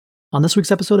On this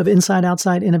week's episode of Inside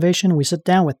Outside Innovation, we sit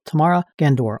down with Tamara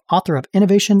Gandor, author of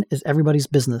Innovation is Everybody's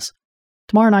Business.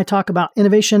 Tamara and I talk about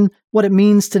innovation, what it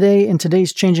means today in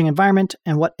today's changing environment,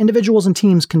 and what individuals and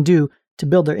teams can do to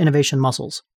build their innovation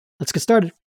muscles. Let's get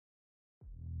started.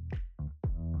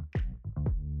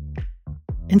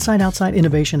 Inside Outside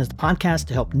Innovation is the podcast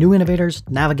to help new innovators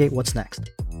navigate what's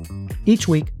next. Each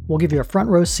week, we'll give you a front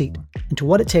row seat into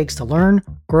what it takes to learn,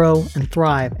 grow, and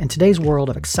thrive in today's world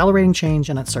of accelerating change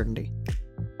and uncertainty.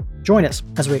 Join us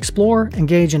as we explore,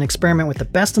 engage, and experiment with the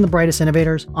best and the brightest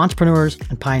innovators, entrepreneurs,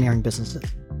 and pioneering businesses.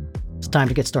 It's time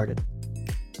to get started.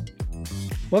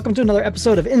 Welcome to another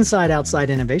episode of Inside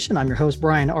Outside Innovation. I'm your host,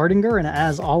 Brian Ardinger, and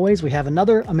as always, we have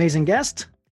another amazing guest.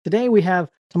 Today, we have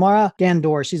Tamara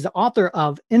Gandor. She's the author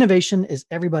of Innovation is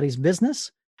Everybody's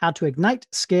Business: How to Ignite,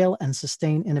 Scale, and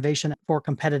Sustain Innovation for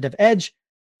Competitive Edge.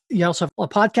 You also have a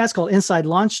podcast called Inside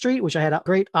Launch Street, which I had a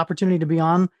great opportunity to be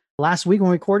on last week when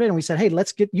we recorded. And we said, hey,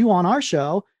 let's get you on our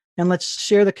show and let's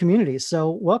share the community.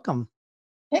 So welcome.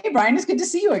 Hey, Brian, it's good to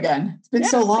see you again. It's been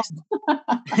so long.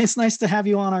 It's nice to have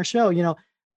you on our show. You know,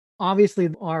 obviously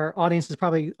our audience is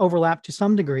probably overlapped to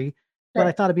some degree, but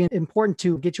I thought it'd be important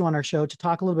to get you on our show to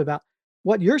talk a little bit about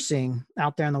what you're seeing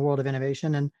out there in the world of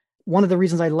innovation. And one of the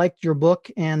reasons I liked your book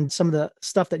and some of the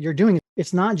stuff that you're doing,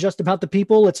 it's not just about the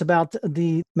people, it's about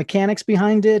the mechanics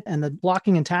behind it and the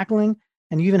blocking and tackling.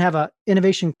 And you even have a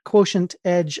innovation quotient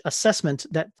edge assessment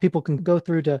that people can go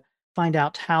through to find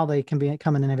out how they can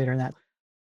become an innovator in that.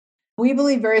 We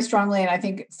believe very strongly, and I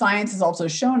think science has also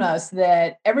shown us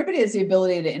that everybody has the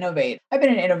ability to innovate. I've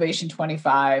been in innovation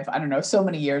 25, so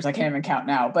many years, I can't even count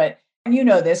now, but you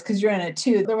know this because you're in it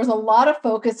too. There was a lot of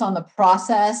focus on the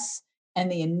process and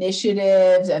the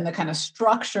initiatives and the kind of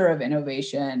structure of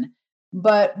innovation.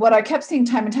 But what I kept seeing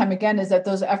time and time again is that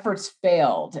those efforts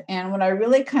failed. And when I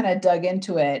really kind of dug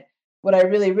into it, what I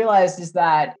really realized is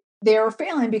that they were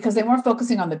failing because they weren't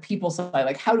focusing on the people side.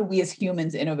 Like, how do we as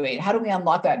humans innovate? How do we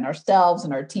unlock that in ourselves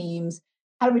and our teams?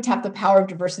 How do we tap the power of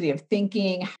diversity of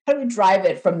thinking? How do we drive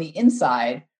it from the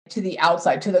inside to the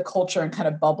outside, to the culture, and kind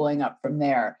of bubbling up from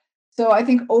there? So I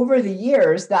think over the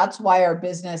years, that's why our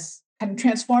business kind of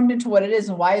transformed into what it is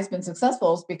and why it's been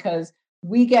successful is because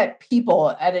we get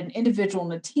people at an individual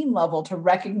and a team level to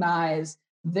recognize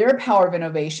their power of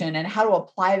innovation and how to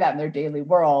apply that in their daily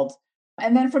world.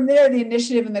 And then from there, the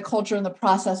initiative and the culture and the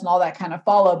process and all that kind of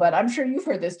follow. But I'm sure you've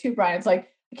heard this too, Brian. It's like,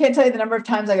 I can't tell you the number of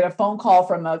times I get a phone call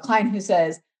from a client who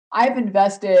says, I've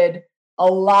invested a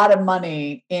lot of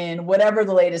money in whatever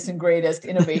the latest and greatest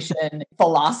innovation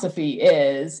philosophy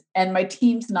is, and my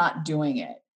team's not doing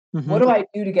it. Mm-hmm. What do I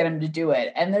do to get them to do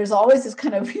it? And there's always this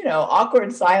kind of,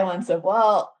 awkward silence of,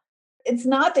 well, it's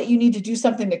not that you need to do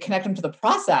something to connect them to the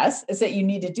process. It's that you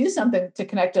need to do something to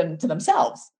connect them to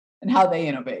themselves and how they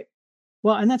innovate.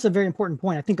 Well, and that's a very important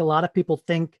point. I think a lot of people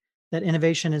think that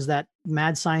innovation is that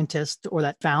mad scientist or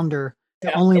that founder,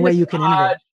 the only way you can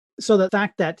innovate. So the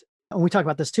fact that, and we talk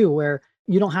about this too, where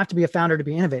you don't have to be a founder to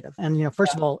be innovative. And,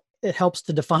 first of all, it helps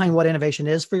to define what innovation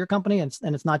is for your company. And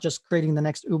it's not just creating the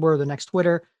next Uber or the next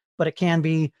Twitter, but it can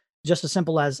be just as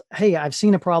simple as, hey, I've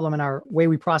seen a problem in our way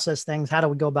we process things. How do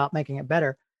we go about making it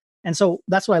better? And so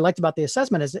that's what I liked about the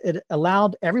assessment is it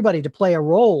allowed everybody to play a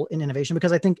role in innovation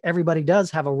because I think everybody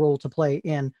does have a role to play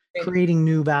in creating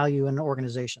new value in an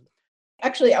organization.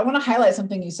 Actually, I want to highlight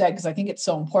something you said because I think it's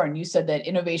so important. You said that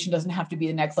innovation doesn't have to be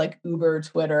the next like Uber,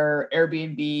 Twitter,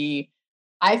 Airbnb.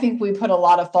 I think we put a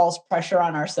lot of false pressure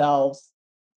on ourselves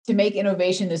to make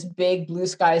innovation this big blue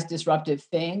skies disruptive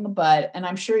thing. And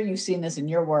I'm sure you've seen this in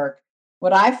your work.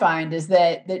 What I find is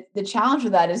that the challenge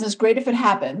with that is it's great if it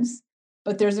happens,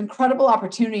 but there's incredible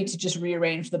opportunity to just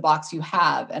rearrange the box you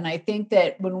have. And I think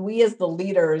that when we as the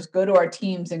leaders go to our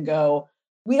teams and go,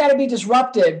 we got to be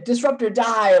disruptive, disrupt or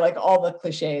die, like all the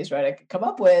cliches, right? I could come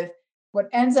up with, what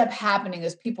ends up happening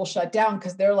is people shut down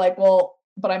because they're like, well,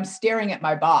 but I'm staring at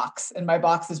my box and my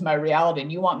box is my reality.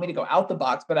 And you want me to go out the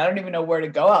box, but I don't even know where to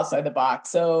go outside the box.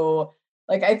 So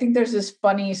I think there's this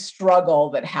funny struggle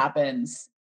that happens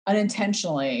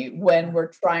unintentionally when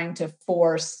we're trying to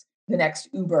force the next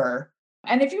Uber.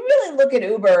 And if you really look at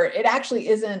Uber, it actually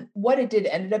isn't what it did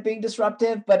ended up being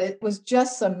disruptive, but it was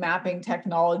just some mapping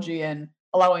technology and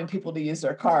allowing people to use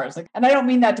their cars. And I don't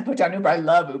mean that to put down Uber. I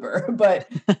love Uber,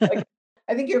 but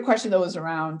I think your question, though, was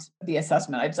around the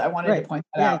assessment. I wanted to point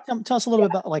that out. Tell us a little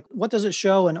bit about what does it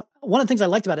show? And one of the things I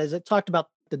liked about it is it talked about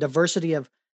the diversity of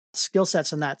skill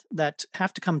sets and that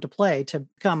have to come to play to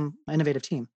become an innovative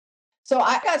team. So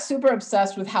I got super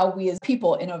obsessed with how we as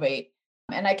people innovate.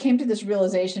 And I came to this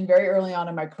realization very early on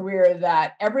in my career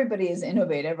that everybody is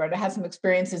innovative, right? I had some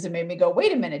experiences that made me go,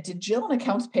 wait a minute, did Jill in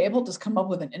accounts payable just come up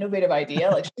with an innovative idea?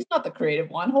 Like she's not the creative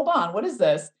one. Hold on, what is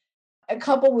this? A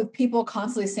couple with people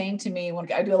constantly saying to me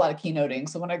when I do a lot of keynoting.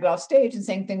 So when I go off stage and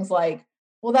saying things like,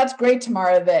 well, that's great,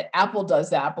 Tamara, that Apple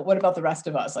does that, but what about the rest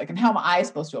of us? Like, and how am I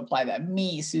supposed to apply that?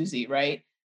 Me, Susie, right?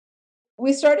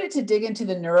 We started to dig into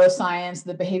the neuroscience,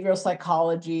 the behavioral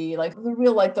psychology, like the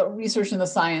real, like the research and the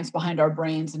science behind our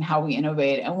brains and how we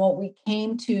innovate. And what we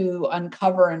came to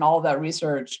uncover in all of that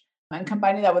research and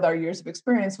combining that with our years of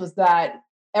experience was that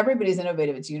everybody's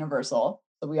innovative. It's universal.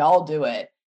 So we all do it.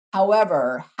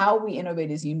 However, how we innovate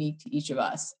is unique to each of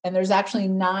us. And there's actually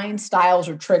 9 styles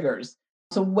or triggers.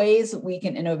 So ways that we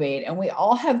can innovate. And we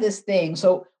all have this thing.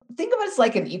 So think of it as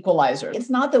like an equalizer. It's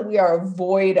not that we are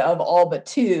void of all but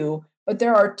 2, but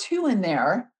there are 2 in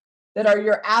there that are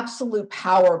your absolute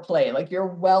power play, like your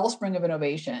wellspring of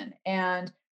innovation.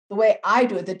 And the way I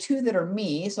do it, the 2 that are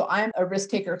me, so I'm a risk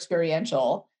taker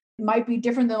experiential, might be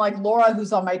different than like Laura,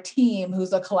 who's on my team,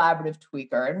 who's a collaborative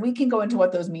tweaker. And we can go into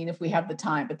what those mean if we have the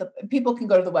time, but people can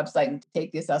go to the website and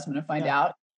take the assessment and find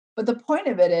out. But the point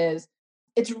of it is,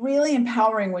 it's really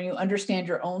empowering when you understand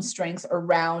your own strengths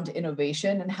around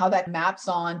innovation and how that maps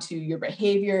on to your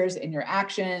behaviors and your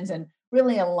actions and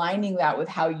really aligning that with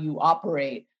how you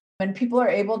operate. When people are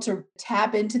able to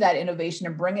tap into that innovation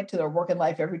and bring it to their work and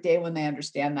life every day when they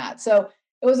understand that. So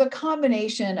it was a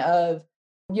combination of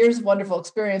years of wonderful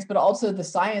experience, but also the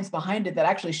science behind it that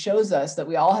actually shows us that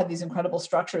we all have these incredible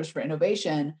structures for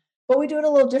innovation, but we do it a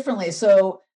little differently.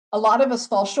 So a lot of us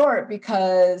fall short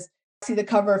because I see the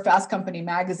cover of Fast Company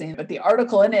magazine, but the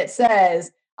article in it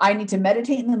says, I need to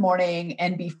meditate in the morning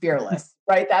and be fearless,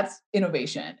 right? That's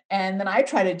innovation. And then I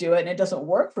try to do it and it doesn't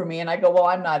work for me. And I go, well,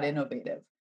 I'm not innovative.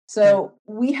 So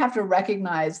we have to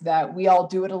recognize that we all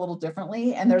do it a little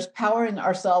differently. And there's power in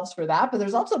ourselves for that. But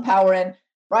there's also power in,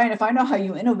 Ryan, if I know how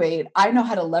you innovate, I know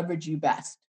how to leverage you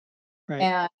best. Right.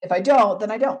 And if I don't, then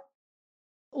I don't.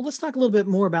 Well, let's talk a little bit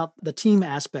more about the team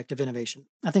aspect of innovation.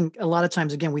 I think a lot of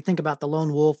times, again, we think about the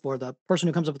lone wolf or the person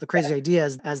who comes up with the crazy idea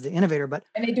as the innovator, but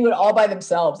And they do it all by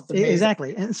themselves. It's amazing.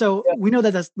 exactly. And so Yeah. we know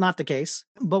that that's not the case,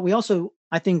 but we also,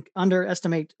 I think,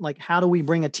 underestimate like how do we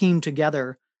bring a team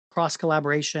together, cross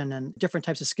collaboration and different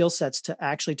types of skill sets to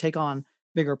actually take on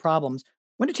bigger problems.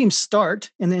 When do teams start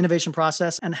in the innovation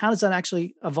process, and how does that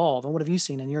actually evolve? And what have you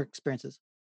seen in your experiences?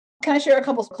 Can I share a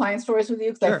couple of client stories with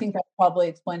you? Because I Sure. think I probably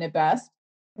explain it best.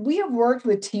 We have worked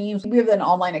with teams. We have an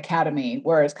online academy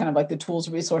where it's kind of like the tools,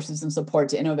 resources, and support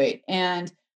to innovate.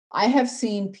 And I have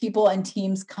seen people and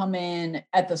teams come in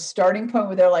at the starting point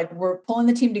where they're like, we're pulling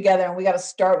the team together and we got to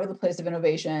start with a place of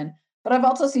innovation. But I've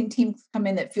also seen teams come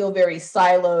in that feel very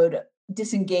siloed,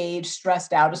 disengaged,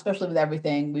 stressed out, especially with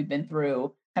everything we've been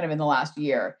through kind of in the last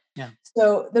year. Yeah.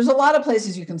 So there's a lot of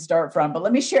places you can start from, but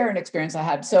let me share an experience I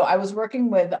had. So I was working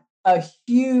with a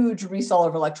huge reseller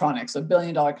of electronics, a $1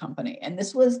 billion company. And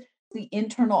this was the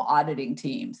internal auditing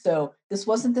team. So this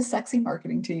wasn't the sexy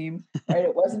marketing team, right?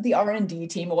 It wasn't the R&D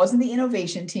team. It wasn't the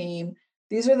innovation team.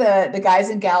 These are the guys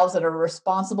and gals that are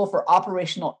responsible for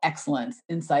operational excellence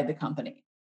inside the company.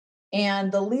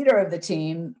 And the leader of the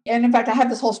team, and in fact, I have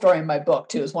this whole story in my book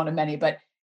too, is one of many, but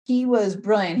he was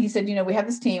brilliant. He said, we have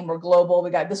this team, we're global.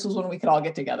 This was when we could all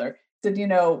get together. Said,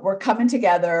 we're coming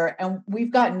together and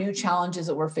we've got new challenges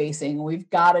that we're facing. We've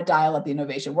got to dial up the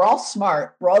innovation. We're all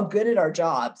smart. We're all good at our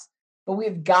jobs, but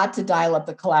we've got to dial up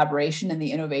the collaboration and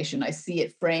the innovation. I see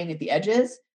it fraying at the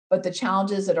edges, but the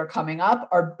challenges that are coming up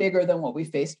are bigger than what we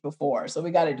faced before. So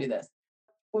we got to do this.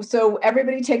 So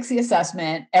everybody takes the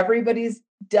assessment. Everybody's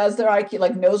does their IQ,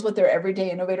 like knows what their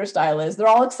everyday innovator style is. They're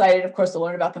all excited, of course, to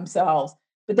learn about themselves.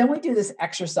 But then we do this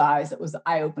exercise that was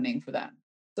eye-opening for them.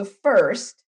 So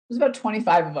first, there's about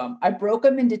 25 of them. I broke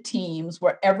them into teams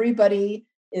where everybody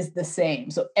is the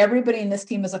same. So everybody in this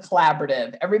team is a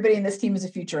collaborative. Everybody in this team is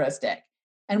a futuristic.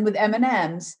 And with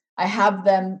M&Ms, I have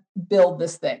them build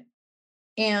this thing.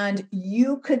 And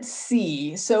you could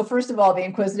see, so first of all, the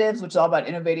inquisitives, which is all about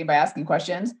innovating by asking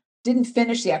questions, didn't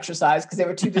finish the exercise because they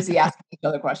were too busy asking each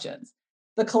other questions.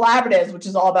 The collaboratives, which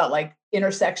is all about like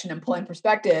intersection and pulling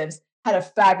perspectives, had a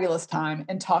fabulous time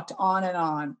and talked on and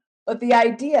on. But the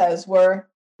ideas were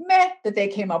meh that they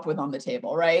came up with on the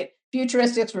table, right?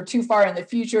 Futuristics were too far in the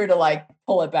future to like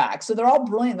pull it back. So they're all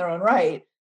brilliant in their own right.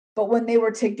 But when they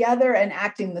were together and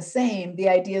acting the same, the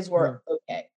ideas were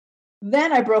okay.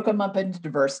 Then I broke them up into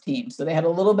diverse teams. So they had a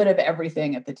little bit of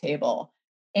everything at the table.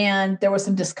 And there was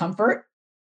some discomfort.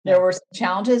 There were some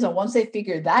challenges. And once they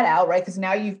figured that out, right? Because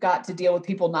now you've got to deal with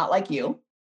people not like you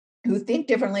who think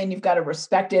differently, and you've got to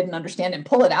respect it and understand and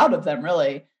pull it out of them,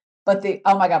 really. But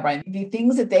oh my God, Brian, the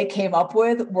things that they came up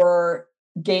with were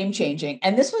game changing.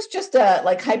 And this was just a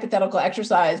like hypothetical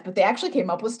exercise, but they actually came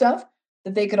up with stuff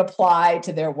that they could apply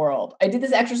to their world. I did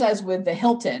this exercise with the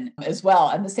Hilton as well.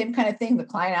 And the same kind of thing, the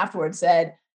client afterwards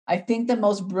said, I think the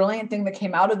most brilliant thing that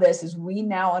came out of this is we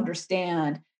now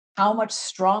understand how much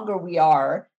stronger we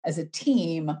are as a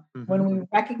team when we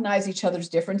recognize each other's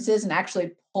differences and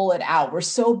actually pull it out. We're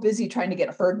so busy trying to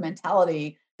get herd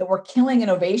mentality that we're killing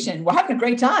innovation. We're having a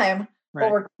great time, but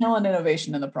Right. we're killing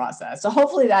innovation in the process. So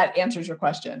hopefully that answers your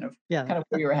question of Yeah, kind of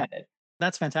where you were headed.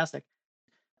 that's fantastic.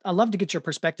 I'd love to get your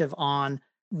perspective on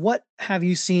what have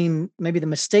you seen, maybe the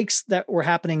mistakes that were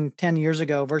happening 10 years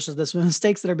ago versus the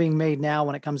mistakes that are being made now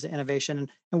when it comes to innovation.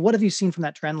 And what have you seen from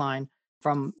that trend line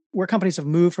from where companies have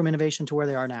moved from innovation to where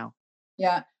they are now?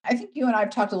 Yeah, I think you and I have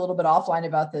talked a little bit offline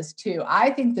about this too. I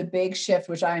think the big shift,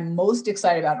 which I'm most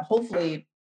excited about, and hopefully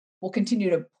we'll continue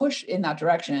to push in that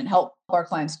direction and help our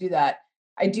clients do that.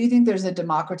 I do think there's a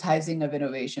democratizing of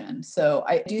innovation. So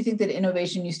I do think that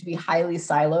innovation used to be highly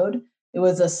siloed. It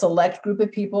was a select group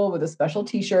of people with a special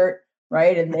t-shirt,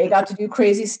 right? And they got to do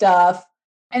crazy stuff.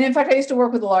 And in fact, I used to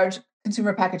work with a large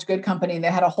consumer packaged good company and they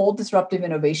had a whole disruptive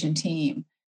innovation team.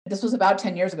 This was about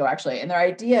 10 years ago, actually. And their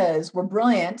ideas were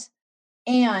brilliant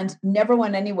and never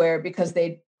went anywhere because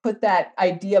they put that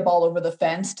idea ball over the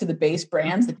fence to the base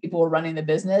brands that people were running the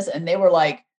business. And they were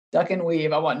like, duck and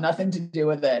weave. I want nothing to do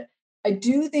with it. I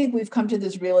do think we've come to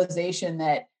this realization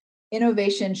that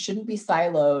innovation shouldn't be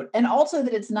siloed and also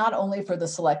that it's not only for the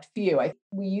select few.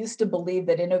 We used to believe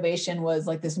that innovation was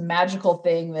like this magical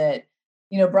thing that,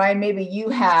 Brian, maybe you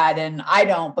had and I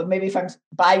don't, but maybe if I'm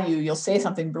by you, you'll say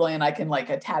something brilliant I can like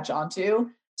attach onto.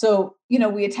 So,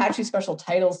 we attach these special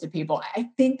titles to people. I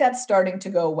think that's starting to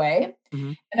go away.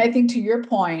 Hmm. And I think to your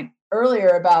point earlier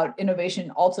about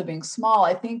innovation also being small,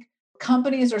 I think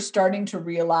companies are starting to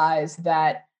realize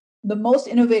that the most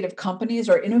innovative companies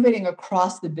are innovating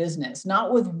across the business,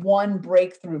 not with one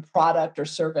breakthrough product or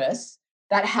service.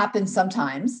 That happens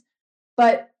sometimes,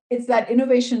 but it's that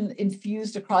innovation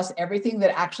infused across everything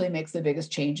that actually makes the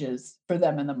biggest changes for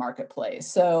them in the marketplace.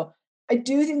 So I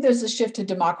do think there's a shift to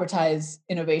democratize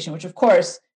innovation, which of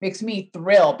course makes me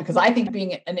thrilled because I think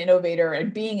being an innovator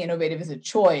and being innovative is a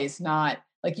choice, not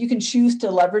like you can choose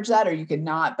to leverage that or you can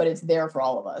not, but it's there for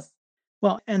all of us.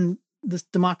 Well, and this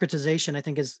democratization, I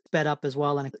think, is sped up as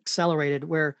well and accelerated.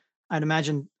 Where I'd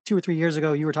imagine 2 or 3 years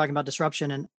ago, you were talking about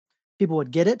disruption and people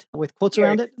would get it with quotes Very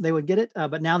around it. They would get it.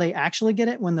 But now they actually get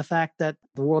it when the fact that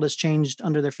the world has changed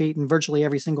under their feet and virtually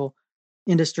every single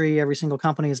industry, every single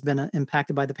company has been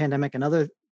impacted by the pandemic and other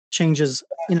changes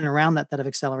in and around that have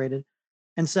accelerated.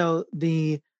 And so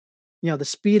the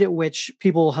speed at which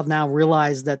people have now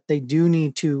realized that they do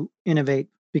need to innovate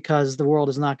because the world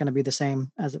is not going to be the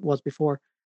same as it was before.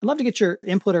 I'd love to get your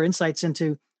input or insights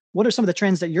into what are some of the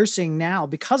trends that you're seeing now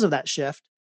because of that shift,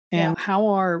 Yeah. and how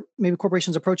are maybe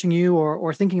corporations approaching you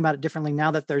or thinking about it differently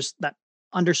now that there's that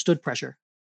understood pressure.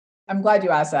 I'm glad you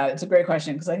asked that. It's a great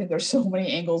question because I think there's so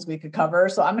many angles we could cover.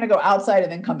 So I'm going to go outside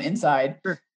and then come inside.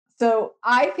 Sure. So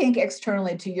I think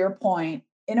externally, to your point,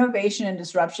 innovation and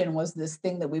disruption was this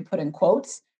thing that we put in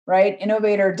quotes, right?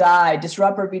 Innovator die,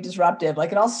 disruptor be disruptive.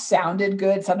 Like it all sounded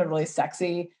good, sounded really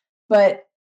sexy, but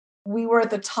we were at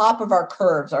the top of our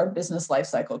curves, our business life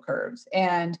cycle curves.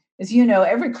 And as you know,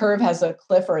 every curve has a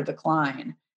cliff or a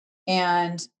decline.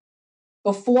 And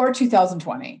before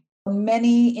 2020,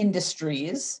 many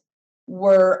industries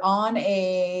were on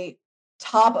a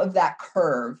top of that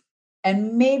curve.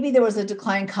 And maybe there was a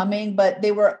decline coming, but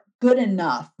they were good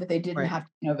enough that they didn't Right. have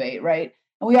to innovate, right?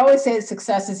 And we always say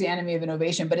success is the enemy of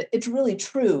innovation, but it's really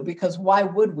true because why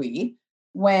would we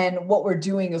when what we're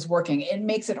doing is working? It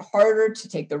makes it harder to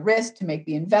take the risk, to make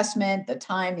the investment, the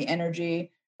time, the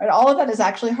energy, right? All of that is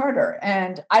actually harder.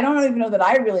 And I don't even know that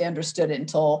I really understood it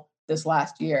until this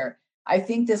last year. I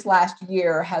think this last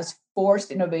year has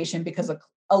forced innovation because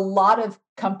a lot of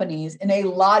companies in a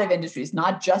lot of industries,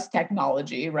 not just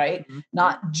technology, right? Mhm.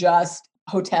 Not just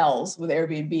hotels with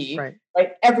Airbnb, Right.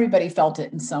 right? Everybody felt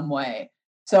it in some way.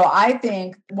 So I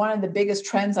think one of the biggest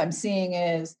trends I'm seeing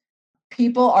is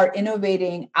people are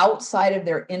innovating outside of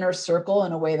their inner circle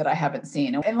in a way that I haven't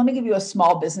seen. And let me give you a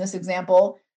small business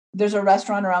example. There's a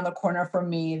restaurant around the corner from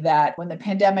me that when the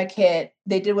pandemic hit,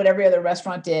 they did what every other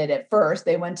restaurant did at first.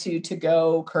 They went to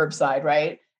go curbside,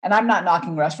 right? And I'm not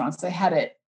knocking restaurants. They had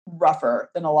it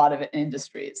rougher than a lot of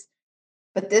industries.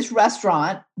 But this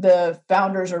restaurant, the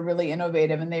founders are really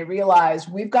innovative and they realize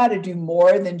we've got to do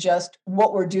more than just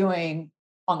what we're doing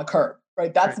on the curb,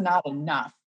 right? That's Right. not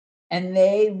enough. And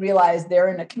they realized they're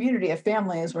in a community of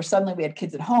families where suddenly we had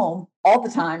kids at home all the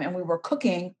time and we were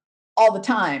cooking all the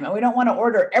time. And we don't want to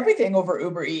order everything over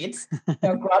Uber Eats,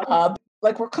 Grubhub.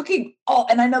 Like we're cooking all,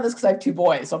 and I know this because I have two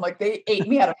boys. So I'm like, they ate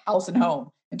me out of house and home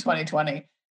in 2020.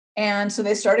 And so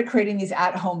they started creating these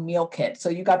at-home meal kits. So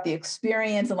you got the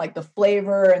experience and like the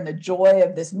flavor and the joy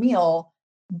of this meal,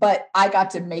 but I got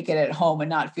to make it at home and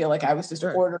not feel like I was just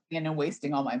ordering in and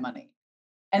wasting all my money.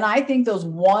 And I think those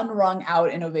one rung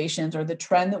out innovations are the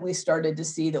trend that we started to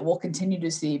see that we'll continue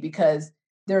to see because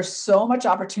there's so much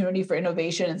opportunity for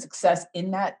innovation and success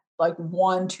in that like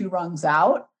one, two rungs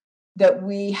out that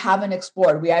we haven't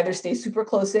explored. We either stay super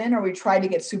close in or we try to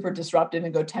get super disruptive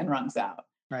and go 10 rungs out.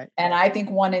 Right. And I think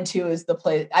 1 and 2 is the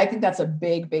play. I think that's a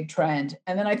big, big trend.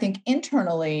 And then I think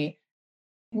internally,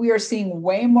 we are seeing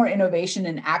way more innovation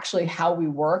in actually how we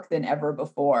work than ever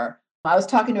before. I was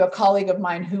talking to a colleague of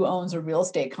mine who owns a real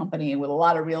estate company with a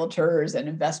lot of realtors and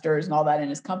investors and all that in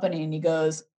his company. And he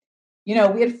goes, we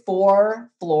had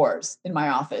 4 floors in my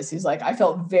office. He's like, I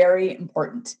felt very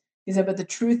important. He said, but the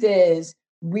truth is,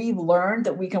 we've learned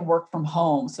that we can work from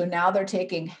home. So now they're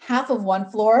taking half of one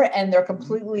floor and they're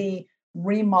completely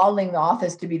remodeling the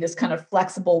office to be this kind of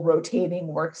flexible, rotating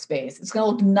workspace. It's going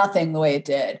to look nothing the way it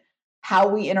did. How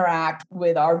we interact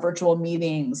with our virtual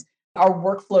meetings, our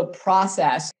workflow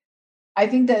process. I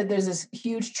think that there's this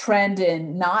huge trend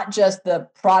in not just the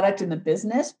product and the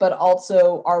business, but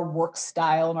also our work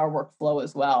style and our workflow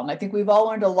as well. And I think we've all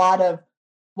learned a lot of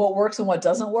what works and what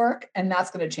doesn't work, and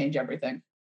that's going to change everything.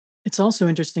 It's also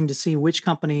interesting to see which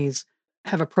companies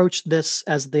have approached this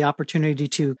as the opportunity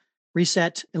to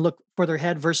reset and look further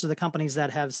ahead versus the companies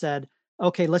that have said,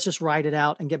 okay, let's just ride it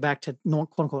out and get back to quote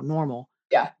unquote normal.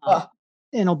 Yeah. And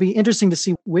it'll be interesting to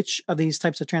see which of these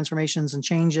types of transformations and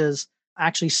changes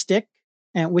actually stick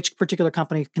and which particular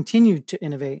company continue to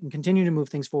innovate and continue to move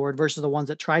things forward versus the ones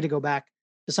that try to go back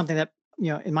to something that,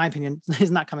 in my opinion, is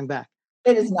not coming back.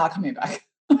 It is not coming back.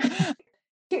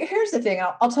 Here's the thing.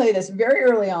 I'll tell you this. Very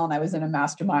early on, I was in a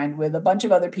mastermind with a bunch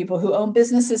of other people who own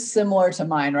businesses similar to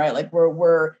mine, right? Like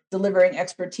we're delivering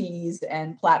expertise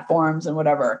and platforms and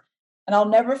whatever. And I'll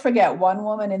never forget one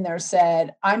woman in there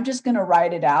said, I'm just going to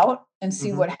ride it out and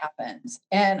see what happens.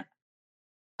 And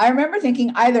I remember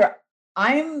thinking either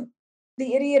I'm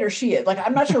the idiot or she is. Like,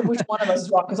 I'm not sure which one of us is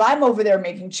wrong because I'm over there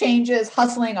making changes,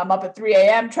 hustling. I'm up at 3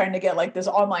 a.m. trying to get like this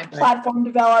online platform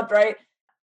developed, right?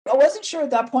 I wasn't sure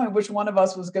at that point which one of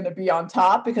us was going to be on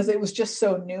top because it was just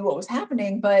so new what was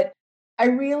happening. But I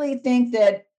really think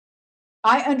that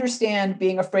I understand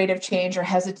being afraid of change or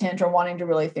hesitant or wanting to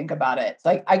really think about it.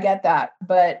 Like, I get that.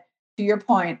 But to your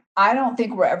point, I don't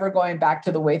think we're ever going back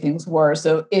to the way things were.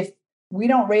 So if we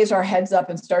don't raise our heads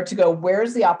up and start to go,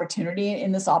 where's the opportunity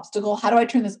in this obstacle? How do I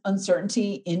turn this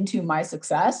uncertainty into my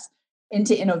success,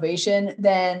 into innovation?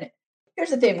 Then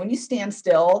here's the thing, when you stand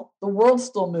still, the world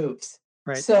still moves.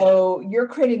 Right. So you're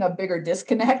creating a bigger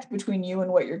disconnect between you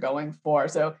and what you're going for.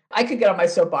 So I could get on my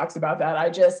soapbox about that.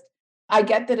 I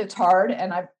get that it's hard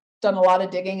and I've done a lot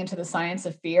of digging into the science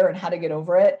of fear and how to get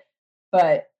over it,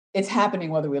 but it's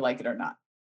happening whether we like it or not.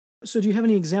 So do you have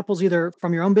any examples either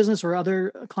from your own business or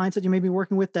other clients that you may be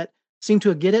working with that seem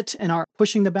to get it and are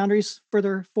pushing the boundaries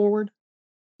further forward?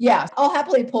 Yeah, I'll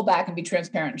happily pull back and be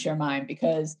transparent and share mine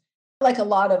because like a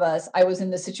lot of us, I was in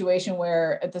this situation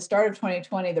where at the start of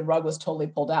 2020, the rug was totally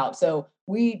pulled out. So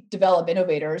we develop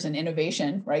innovators and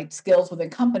innovation, right? Skills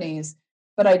within companies.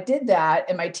 But I did that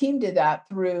and my team did that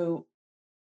through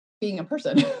being in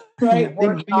person, right?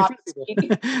 Workshops.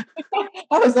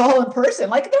 I was all in person.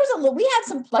 Like we had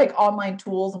some like online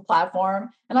tools and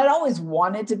platform, and I'd always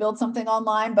wanted to build something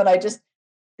online, but I just,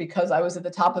 because I was at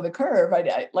the top of the curve,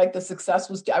 I like the success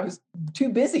was, I was too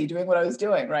busy doing what I was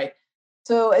doing, right?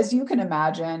 So as you can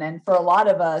imagine, and for a lot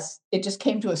of us, it just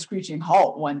came to a screeching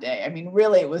halt one day. I mean,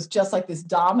 really, it was just like this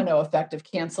domino effect of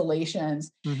cancellations,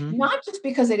 not just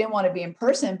because they didn't want to be in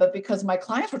person, but because my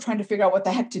clients were trying to figure out what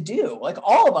the heck to do. Like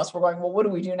all of us were going, well, what do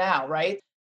we do now, right?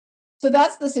 So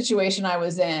that's the situation I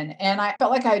was in. And I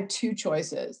felt like I had 2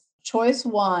 choices. Choice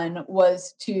 1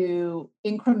 was to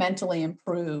incrementally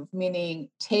improve, meaning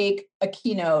take a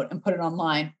keynote and put it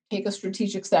online, take a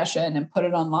strategic session and put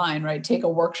it online, right? Take a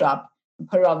workshop and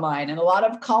put it online. And a lot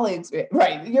of colleagues,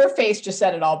 right? Your face just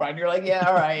said it all, Brian. You're like, yeah,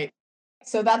 all right.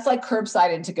 So that's like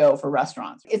curbside and to go for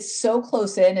restaurants. It's so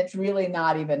close in, it's really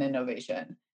not even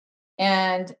innovation.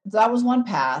 And that was one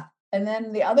path. And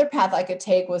then the other path I could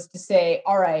take was to say,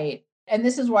 all right, and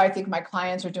this is where I think my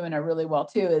clients are doing it really well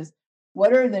too, is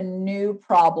what are the new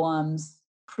problems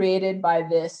created by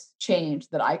this change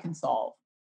that I can solve?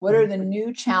 What are the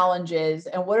new challenges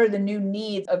and what are the new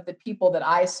needs of the people that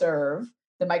I serve,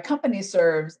 that my company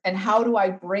serves, and how do I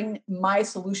bring my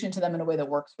solution to them in a way that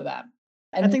works for them?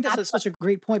 And I think that's such a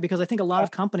great point because I think a lot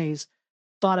of companies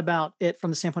thought about it from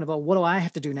the standpoint of, oh, what do I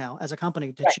have to do now as a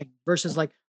company to Right. change versus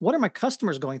like, what are my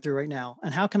customers going through right now?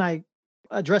 And how can I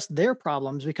address their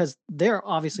problems? Because they're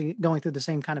obviously going through the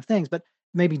same kind of things, but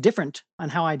maybe different on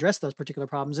how I address those particular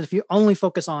problems. And if you only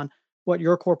focus on what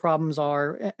your core problems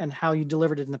are and how you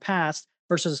delivered it in the past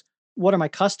versus what are my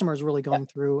customers really Yeah. going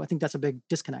through, I think that's a big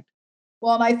disconnect.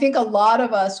 Well, and I think a lot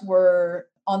of us were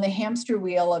on the hamster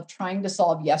wheel of trying to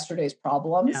solve yesterday's Yeah.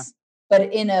 problems, but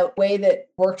in a way that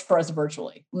worked for us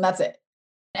virtually. And that's it.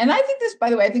 And I think this, by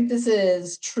the way, I think this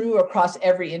is true across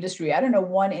every industry. I don't know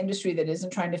one industry that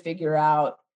isn't trying to figure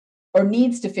out or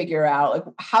needs to figure out, like,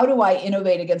 how do I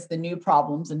innovate against the new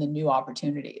problems and the new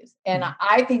opportunities? And Mhm.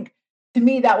 I think, to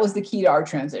me, that was the key to our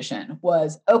transition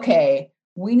was, okay,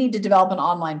 we need to develop an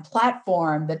online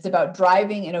platform that's about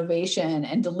driving innovation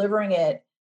and delivering it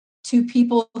to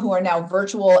people who are now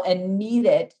virtual and need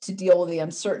it to deal with the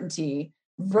uncertainty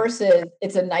Right. versus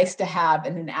it's a nice to have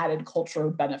and an added cultural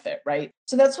benefit, right?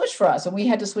 So that switched for us and we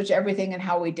had to switch everything and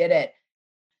how we did it.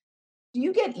 Do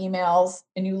you get emails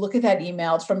and you look at that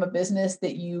email, it's from a business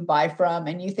that you buy from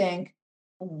and you think,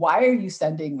 why are you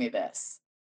sending me this?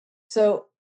 So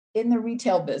in the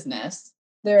retail business,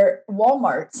 there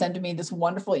Walmart sent me this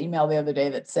wonderful email the other day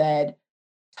that said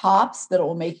tops that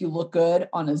will make you look good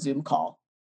on a Zoom call.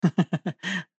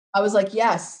 I was like,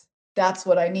 yes, that's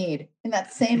what I need. In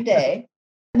that same day,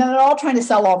 and then they're all trying to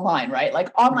sell online, right?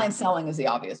 Like Right. online selling is the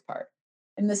obvious part.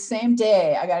 In the same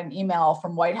day, I got an email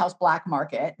from White House Black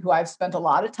Market, who I've spent a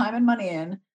lot of time and money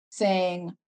in,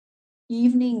 saying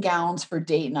evening gowns for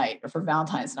date night or for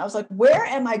Valentine's. And I was like, where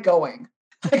am I going?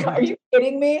 Like, are you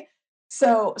kidding me?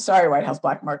 So sorry, White House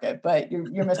Black Market, but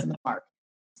you're missing the mark.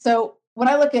 So when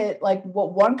I look at like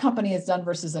what one company has done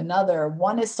versus another,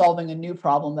 one is solving a new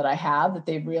problem that I have that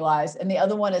they've realized, and the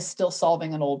other one is still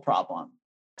solving an old problem.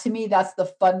 To me, that's the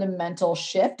fundamental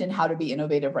shift in how to be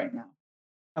innovative right now.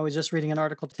 I was just reading an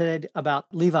article today about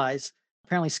Levi's.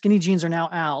 Apparently, skinny jeans are now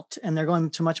out, and they're going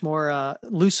to much more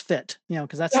loose fit.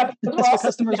 Because that's Yeah, because we're that's all what sitting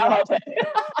customers down want. all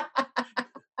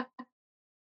day.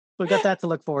 We've got that to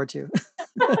look forward to.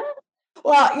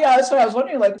 Well, yeah, that's what I was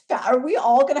wondering. Like, are we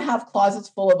all going to have closets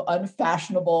full of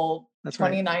unfashionable That's right.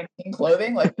 2019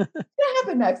 clothing? Like, what's going to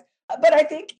happen next? But I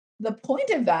think the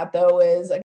point of that, though, is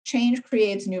like, change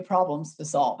creates new problems to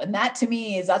solve. And that to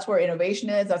me is that's where innovation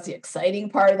is. That's the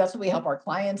exciting part. That's what we help our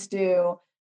clients do.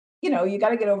 You got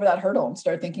to get over that hurdle and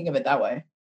start thinking of it that way.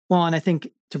 Well, and I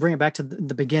think to bring it back to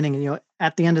the beginning,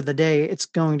 at the end of the day, it's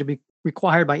going to be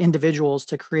required by individuals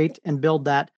to create and build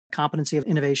that competency of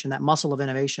innovation, that muscle of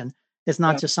innovation. It's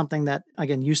not Yeah. just something that,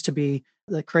 again, used to be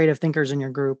the creative thinkers in your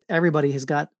group. Everybody has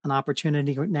got an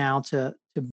opportunity now to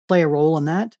play a role in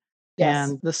that. Yes.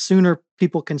 And the sooner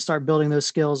people can start building those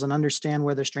skills and understand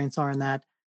where their strengths are in that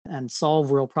and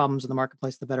solve real problems in the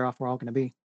marketplace, the better off we're all going to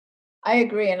be. I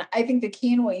agree. And I think the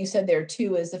key in what you said there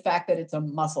too is the fact that it's a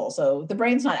muscle. So the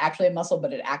brain's not actually a muscle,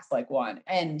 but it acts like one.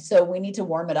 And so we need to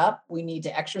warm it up. We need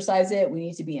to exercise it. We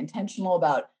need to be intentional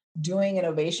about doing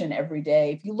innovation every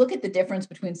day. If you look at the difference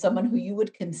between someone who you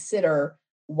would consider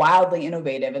wildly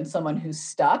innovative and someone who's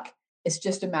stuck, it's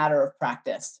just a matter of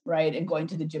practice, right? And going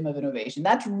to the gym of innovation.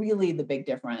 That's really the big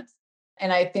difference.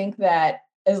 And I think that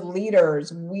as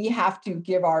leaders, we have to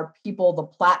give our people the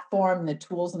platform, the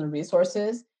tools, and the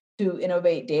resources to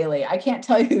innovate daily. I can't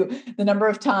tell you the number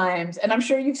of times, and I'm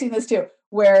sure you've seen this too,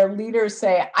 where leaders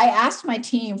say, I asked my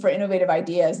team for innovative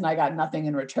ideas and I got nothing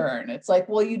in return. It's like,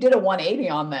 well, you did a 180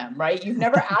 on them, right? You've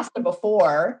never asked them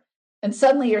before. And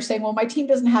suddenly you're saying, well, my team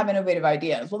doesn't have innovative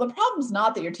ideas. Well, the problem is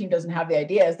not that your team doesn't have the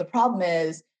ideas. The problem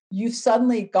is you've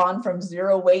suddenly gone from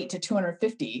zero weight to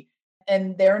 250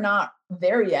 and they're not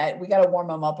there yet. We got to warm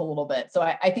them up a little bit. So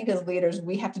I think as leaders,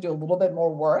 we have to do a little bit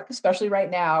more work, especially right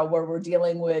now where we're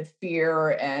dealing with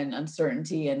fear and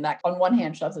uncertainty. And that on one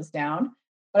hand shuts us down.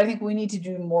 But I think we need to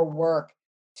do more work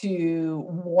to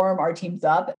warm our teams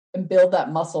up and build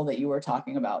that muscle that you were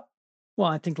talking about. Well,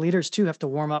 I think leaders too have to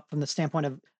warm up from the standpoint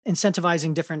of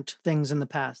incentivizing different things in the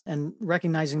past and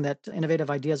recognizing that innovative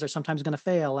ideas are sometimes going to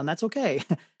fail, and that's okay.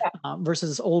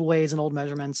 Versus old ways and old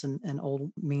measurements and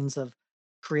old means of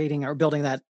creating or building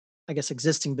that, I guess,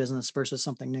 existing business versus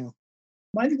something new.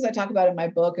 One of the things I talk about in my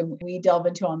book and we delve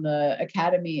into on the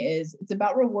academy is it's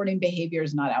about rewarding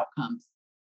behaviors, not outcomes.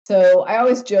 So I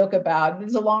always joke about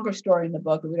there's a longer story in the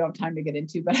book that we don't have time to get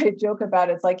into, but I joke about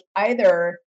it's like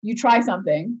either you try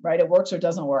something, right? It works or it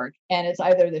doesn't work. And it's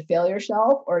either the failure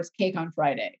shelf or it's cake on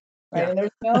Friday, right? Yeah. And there's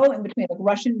no in between, like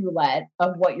Russian roulette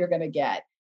of what you're going to get.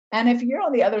 And if you're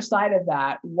on the other side of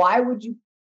that, why would you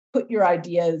put your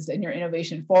ideas and your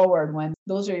innovation forward when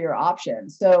those are your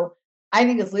options? So I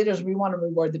think as leaders, we want to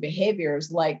reward the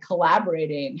behaviors like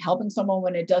collaborating, helping someone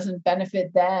when it doesn't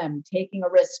benefit them, taking a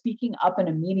risk, speaking up in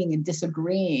a meeting and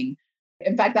disagreeing.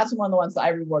 In fact, that's one of the ones that I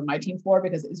reward my team for,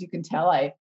 because as you can tell,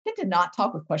 I tend to not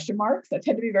talk with question marks. I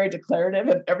tend to be very declarative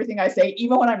in everything I say,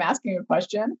 even when I'm asking a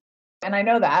question. And I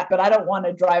know that, but I don't want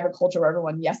to drive a culture where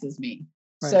everyone yeses me.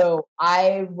 Right. So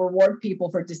I reward people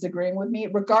for disagreeing with me,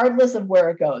 regardless of where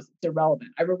it goes. It's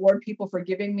irrelevant. I reward people for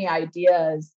giving me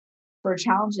ideas for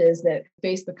challenges that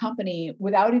face the company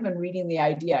without even reading the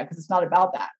idea, because it's not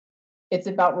about that. It's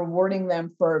about rewarding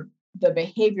them for the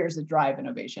behaviors that drive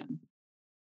innovation.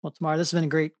 Well, Tamara, this has been a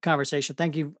great conversation.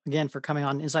 Thank you again for coming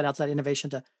on Inside Outside Innovation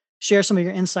to share some of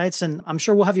your insights. And I'm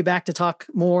sure we'll have you back to talk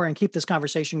more and keep this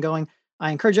conversation going.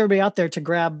 I encourage everybody out there to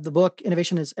grab the book,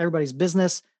 Innovation is Everybody's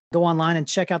Business. Go online and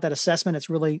check out that assessment. It's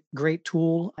a really great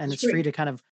tool, and it's free to kind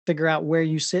of figure out where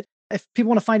you sit. If people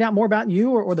want to find out more about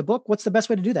you or the book, what's the best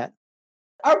way to do that?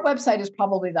 Our website is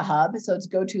probably the hub. So it's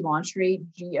GoTo LaunchStreet,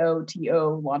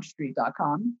 GOTO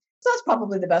LaunchStreet.com. So that's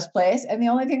probably the best place. And the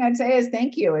only thing I'd say is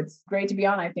thank you. It's great to be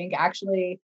on. I think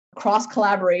actually cross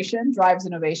collaboration drives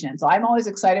innovation. So I'm always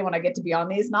excited when I get to be on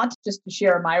these, not just to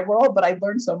share my world, but I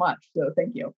learned so much. So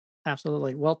thank you.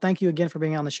 Absolutely. Well, thank you again for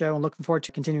being on the show, and looking forward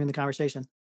to continuing the conversation.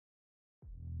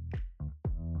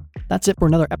 That's it for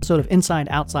another episode of Inside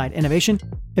Outside Innovation.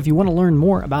 If you want to learn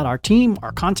more about our team,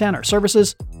 our content, our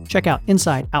services, check out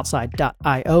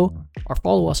insideoutside.io or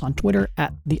follow us on Twitter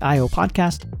 @the IO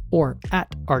Podcast or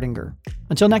 @Ardinger.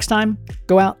 Until next time,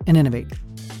 go out and innovate.